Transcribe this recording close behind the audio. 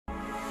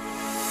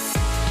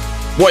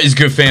What is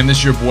good, fam? This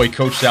is your boy,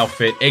 Coach Sal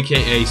Fit,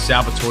 aka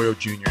Salvatore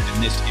Jr.,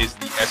 and this is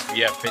the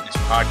SBF Fitness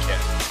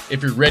Podcast.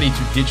 If you're ready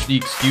to ditch the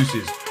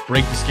excuses,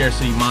 break the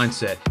scarcity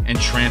mindset, and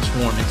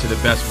transform into the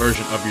best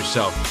version of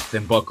yourself,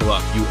 then buckle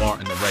up. You are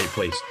in the right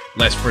place.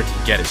 Let's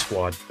freaking get it,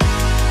 squad.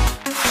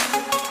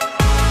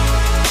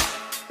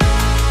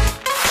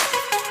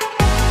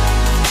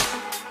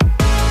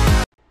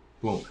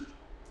 Boom.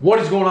 What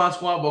is going on,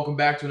 squad? Welcome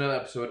back to another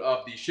episode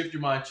of the Shift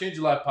Your Mind, Change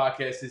Your Life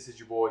podcast. This is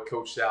your boy,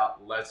 Coach Sal.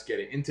 Let's get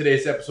it. In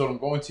today's episode, I'm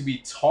going to be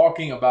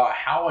talking about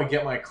how I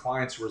get my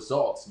clients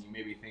results. And you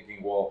may be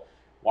thinking, well,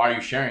 why are you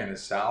sharing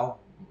this,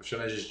 Sal?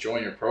 Shouldn't I just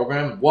join your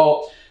program?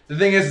 Well, the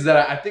thing is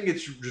that I think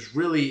it's just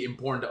really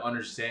important to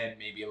understand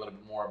maybe a little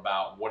bit more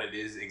about what it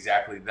is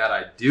exactly that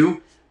I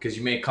do, because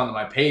you may come to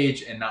my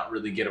page and not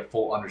really get a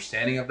full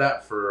understanding of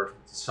that for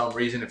some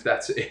reason. If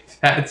that's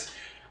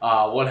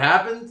what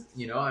happened,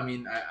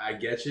 I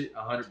get you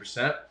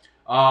 100%.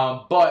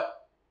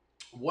 But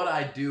what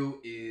I do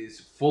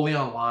is fully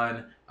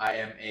online. I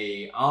am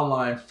a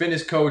online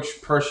fitness coach,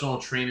 personal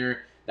trainer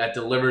that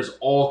delivers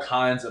all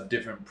kinds of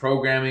different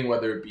programming,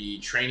 whether it be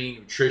training,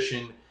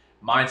 nutrition,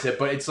 mindset,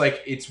 but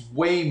it's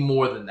way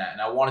more than that.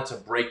 And I wanted to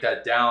break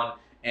that down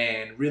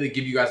and really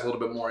give you guys a little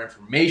bit more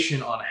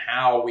information on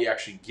how we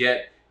actually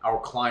get our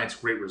clients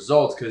great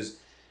results, because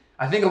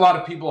I think a lot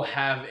of people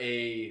have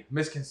a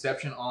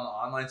misconception on the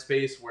online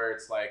space where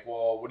it's like,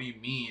 well, what do you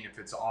mean if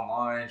it's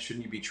online?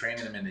 Shouldn't you be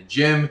training them in the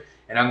gym?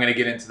 And I'm going to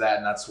get into that,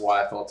 and that's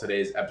why I thought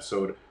today's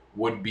episode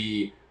would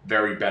be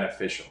very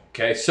beneficial.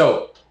 Okay,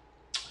 so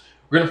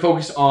we're going to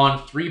focus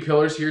on 3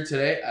 pillars here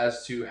today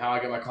as to how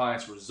I get my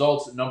clients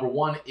results. Number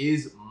 1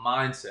 is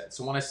mindset.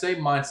 So when I say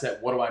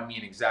mindset, what do I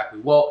mean exactly?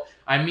 Well,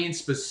 I mean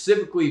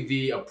specifically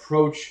the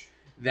approach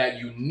that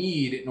you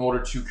need in order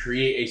to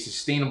create a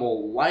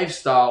sustainable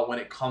lifestyle when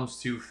it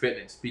comes to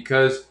fitness.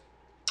 Because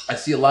I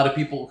see a lot of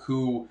people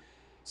who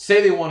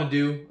say they want to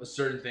do a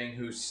certain thing,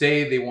 who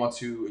say they want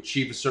to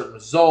achieve a certain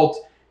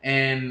result,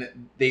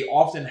 and they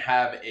often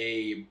have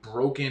a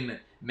broken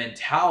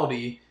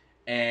mentality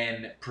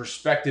and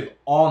perspective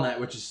on that,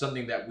 which is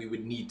something that we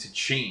would need to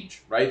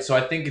change, right? So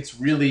I think it's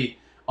really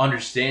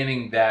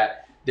understanding that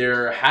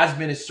there has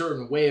been a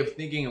certain way of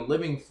thinking and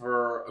living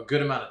for a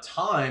good amount of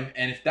time,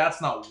 and if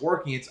that's not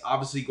working, it's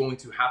obviously going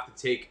to have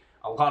to take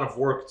a lot of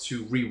work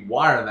to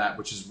rewire that,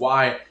 which is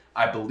why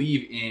I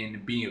believe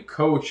in being a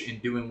coach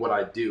and doing what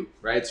I do,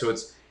 right? So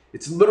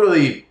it's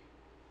literally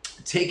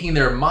taking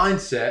their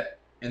mindset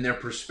and their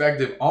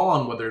perspective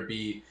on whether it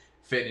be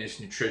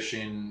fitness,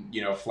 nutrition,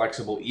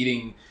 flexible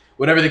eating,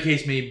 whatever the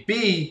case may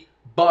be,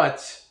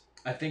 but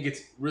I think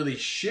it's really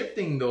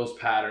shifting those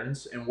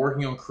patterns and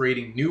working on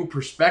creating new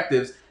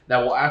perspectives that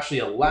will actually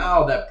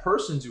allow that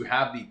person to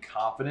have the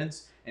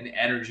confidence and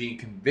energy and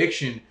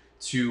conviction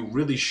to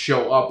really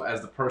show up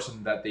as the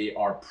person that they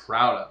are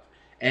proud of.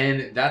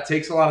 And that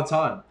takes a lot of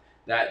time.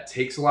 That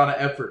takes a lot of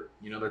effort.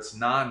 That's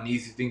not an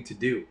easy thing to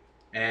do.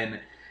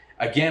 And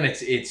again,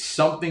 it's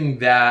something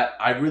that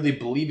I really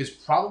believe is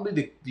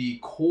probably the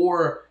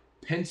core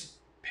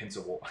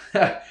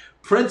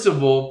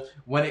principle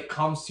when it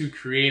comes to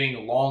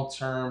creating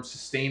long-term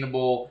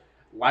sustainable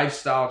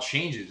lifestyle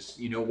changes,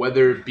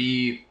 whether it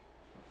be,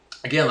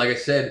 again, like I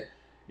said,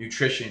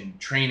 nutrition,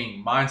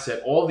 training,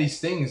 mindset, all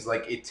these things.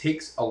 It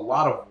takes a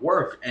lot of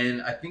work,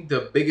 and I think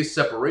the biggest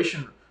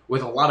separation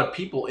with a lot of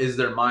people is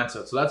their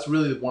mindset. So that's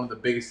really one of the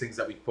biggest things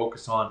that we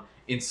focus on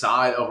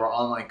inside of our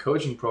online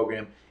coaching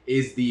program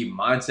is the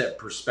mindset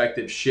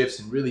perspective shifts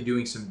and really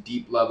doing some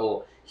deep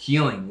level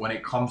healing when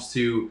it comes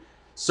to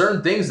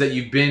certain things that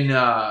you've been,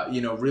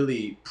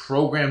 really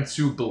programmed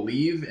to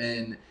believe,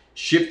 and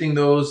shifting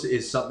those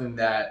is something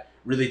that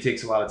really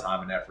takes a lot of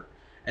time and effort.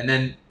 And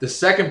then the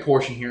second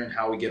portion here in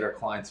how we get our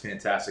clients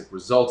fantastic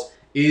results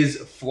is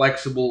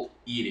flexible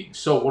eating.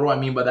 So what do I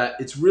mean by that?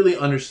 It's really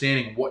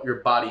understanding what your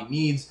body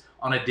needs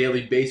on a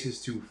daily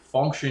basis to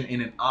function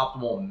in an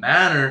optimal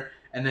manner,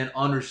 and then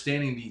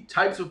understanding the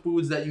types of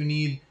foods that you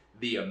need,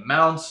 the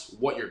amounts,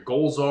 what your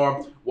goals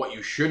are, what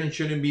you should and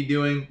shouldn't be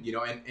doing,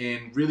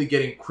 and really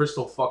getting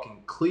crystal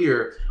fucking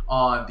clear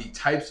on the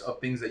types of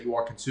things that you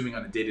are consuming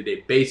on a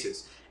day-to-day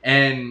basis.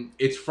 And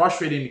it's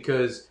frustrating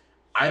because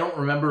I don't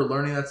remember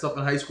learning that stuff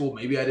in high school.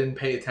 Maybe I didn't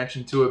pay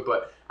attention to it,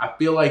 but I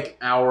feel like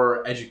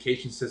our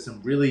education system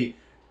really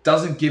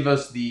doesn't give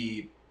us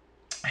the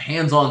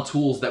hands-on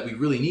tools that we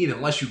really need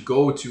unless you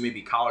go to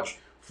maybe college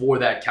for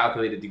that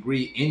calculated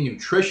degree in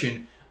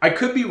nutrition. I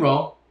could be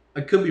wrong,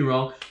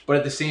 but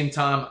at the same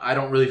time, I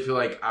don't really feel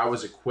like I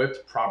was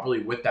equipped properly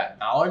with that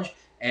knowledge,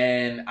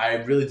 and I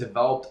really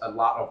developed a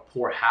lot of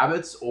poor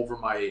habits over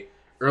my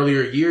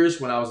earlier years.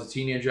 When I was a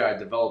teenager, I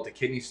developed a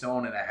kidney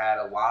stone, and I had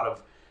a lot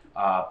of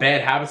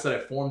bad habits that I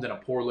formed in a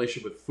poor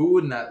relationship with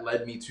food, and that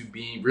led me to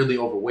being really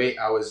overweight.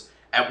 I was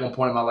at one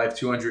point in my life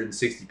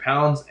 260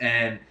 pounds,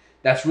 and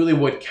that's really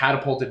what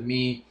catapulted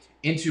me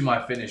into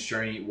my fitness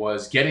journey,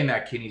 was getting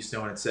that kidney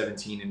stone at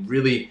 17 and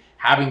really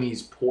having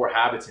these poor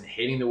habits and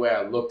hating the way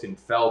I looked and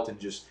felt, and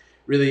just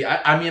really,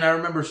 I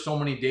remember so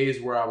many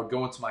days where I would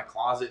go into my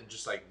closet and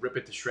just rip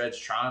it to shreds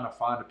trying to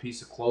find a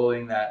piece of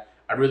clothing that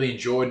I really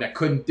enjoyed and I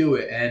couldn't do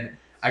it. And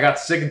I got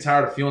sick and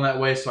tired of feeling that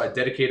way, so I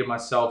dedicated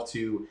myself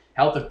to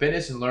health and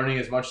fitness and learning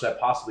as much as I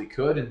possibly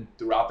could. And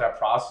throughout that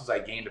process, I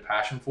gained a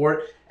passion for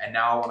it. And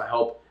now I want to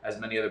help as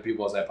many other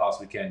people as I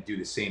possibly can do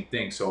the same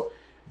thing. So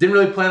didn't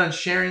really plan on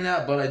sharing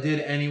that, but I did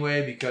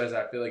anyway because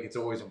I feel like it's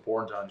always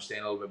important to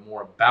understand a little bit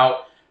more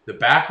about the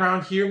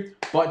background here.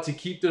 But to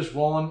keep this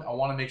rolling, I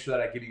want to make sure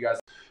that I give you guys.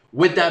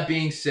 With that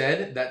being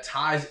said, that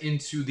ties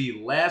into the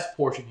last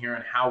portion here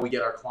on how we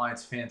get our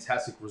clients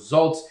fantastic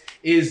results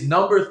is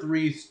number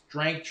 3,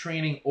 strength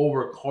training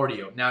over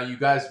cardio. Now, you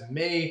guys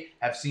may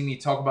have seen me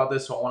talk about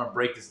this, so I want to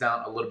break this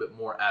down a little bit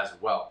more as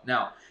well.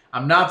 Now,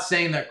 I'm not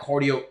saying that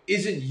cardio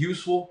isn't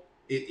useful.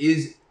 It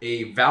is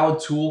a valid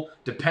tool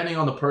depending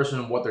on the person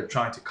and what they're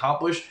trying to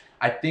accomplish.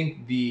 I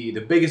think the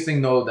biggest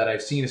thing, though, that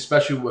I've seen,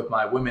 especially with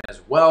my women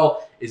as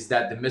well, is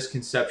that the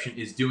misconception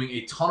is doing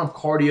a ton of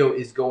cardio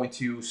is going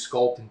to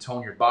sculpt and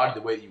tone your body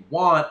the way that you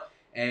want.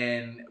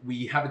 And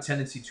we have a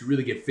tendency to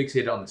really get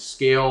fixated on the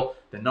scale,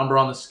 the number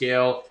on the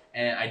scale.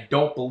 And I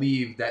don't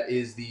believe that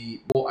is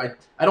I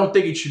don't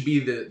think it should be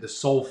the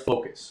sole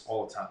focus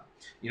all the time.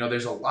 You know,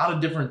 there's a lot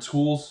of different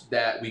tools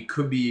that we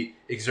could be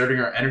exerting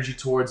our energy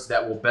towards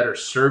that will better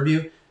serve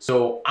you.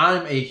 So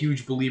I'm a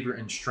huge believer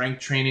in strength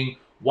training.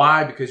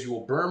 Why? Because you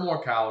will burn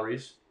more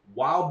calories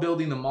while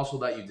building the muscle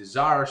that you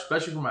desire,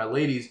 especially for my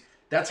ladies.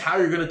 That's how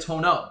you're going to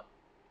tone up.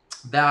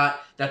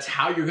 That's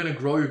how you're going to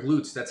grow your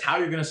glutes. That's how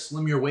you're going to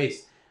slim your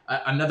waist.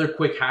 Another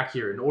quick hack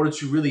here. In order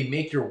to really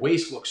make your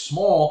waist look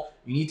small,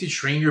 you need to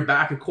train your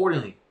back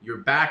accordingly. Your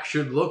back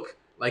should look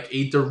like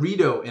a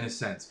Dorito in a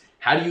sense.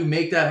 How do you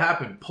make that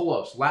happen?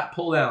 Pull-ups, lat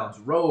pull-downs,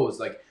 rows.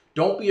 Like,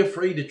 don't be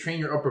afraid to train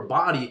your upper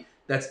body.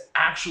 That's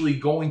actually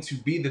going to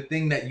be the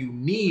thing that you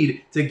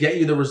need to get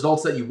you the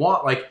results that you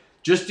want. Like,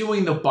 just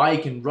doing the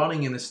bike and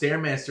running in the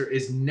Stairmaster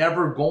is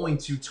never going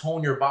to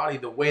tone your body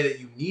the way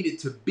that you need it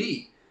to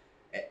be.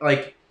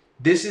 Like,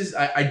 this is,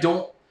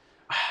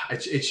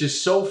 it's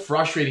just so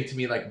frustrating to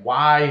me, like,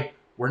 why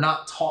we're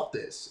not taught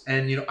this.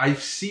 And, you know, I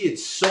see it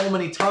so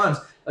many times.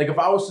 Like, if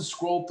I was to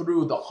scroll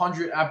through the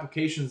 100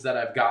 applications that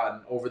I've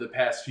gotten over the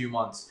past few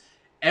months,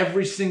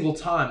 every single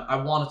time I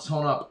want to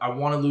tone up, I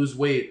want to lose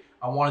weight,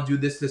 I want to do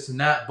this, this, and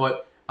that,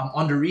 but I'm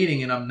under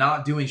eating and I'm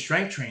not doing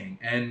strength training.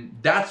 And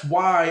that's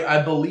why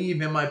I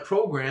believe in my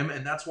program,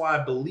 and that's why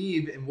I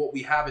believe in what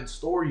we have in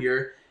store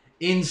here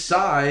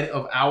inside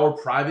of our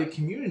private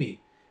community.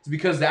 It's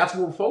because that's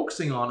what we're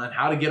focusing on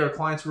how to get our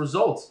clients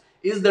results.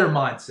 Is their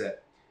mindset?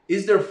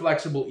 Is there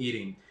flexible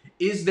eating?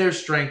 Is there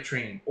strength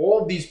training?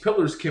 All of these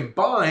pillars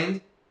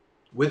combined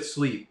with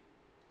sleep,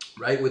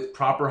 right? With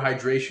proper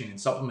hydration and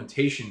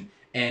supplementation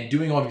and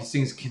doing all these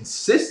things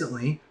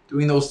consistently,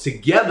 doing those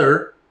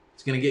together,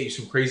 it's going to get you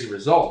some crazy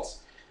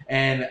results.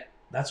 And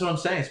that's what I'm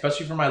saying,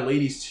 especially for my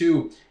ladies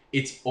too.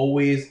 It's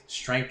always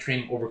strength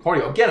training over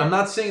cardio. Again, I'm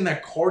not saying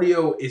that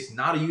cardio is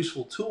not a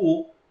useful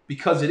tool,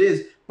 because it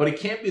is, but it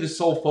can't be the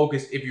sole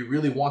focus if you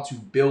really want to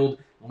build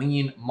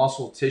lean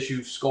muscle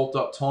tissue, sculpt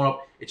up, tone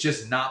up. It's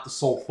just not the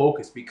sole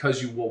focus,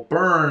 because you will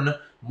burn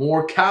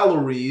more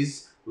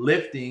calories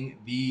lifting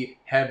the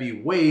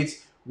heavy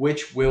weights,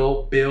 which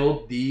will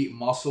build the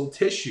muscle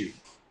tissue.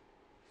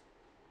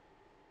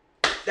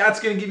 That's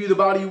going to give you the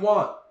body you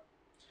want.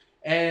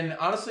 And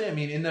honestly, I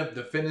mean, in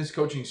the fitness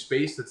coaching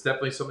space, that's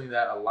definitely something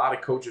that a lot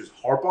of coaches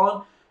harp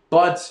on.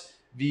 But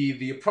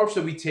the approach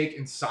that we take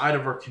inside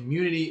of our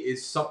community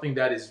is something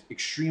that is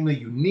extremely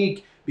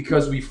unique,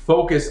 because we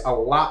focus a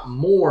lot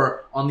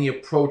more on the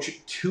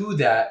approach to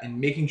that and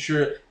making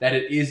sure that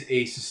it is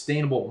a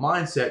sustainable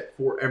mindset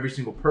for every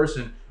single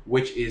person,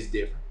 which is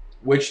different,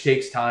 which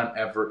takes time,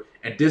 effort,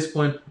 and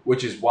discipline,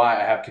 which is why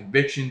I have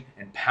conviction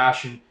and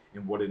passion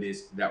in what it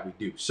is that we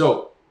do.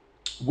 So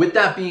with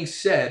that being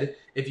said,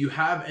 if you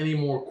have any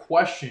more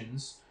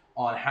questions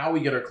on how we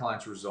get our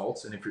clients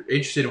results, and if you're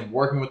interested in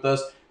working with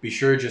us, be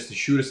sure just to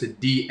shoot us a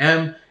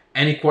DM.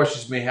 Any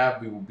questions you may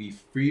have, we will be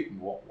free.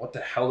 What the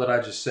hell did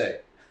I just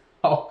say?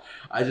 Oh,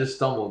 I just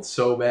stumbled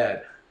so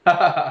bad.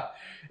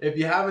 If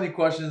you have any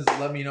questions,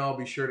 let me know. I'll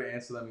be sure to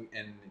answer them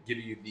and give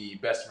you the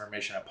best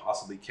information I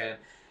possibly can.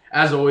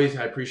 As always,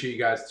 I appreciate you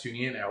guys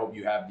tuning in. I hope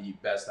you have the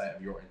best night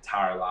of your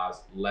entire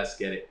lives. Let's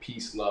get it.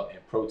 Peace, love,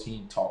 and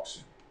protein. Talk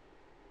soon.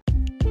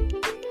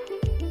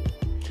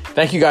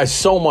 Thank you guys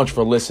so much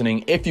for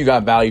listening. If you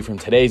got value from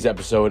today's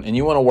episode and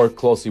you want to work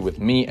closely with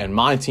me and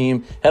my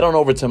team, head on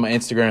over to my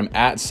Instagram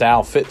at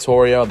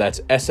SalFittorio.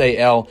 That's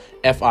SalFittorio,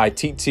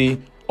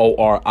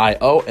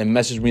 and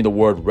message me the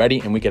word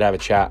ready, and we could have a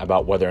chat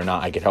about whether or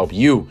not I could help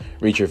you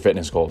reach your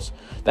fitness goals.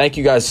 Thank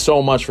you guys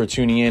so much for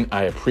tuning in.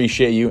 I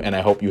appreciate you, and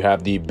I hope you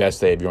have the best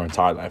day of your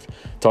entire life.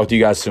 Talk to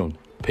you guys soon.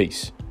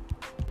 Peace.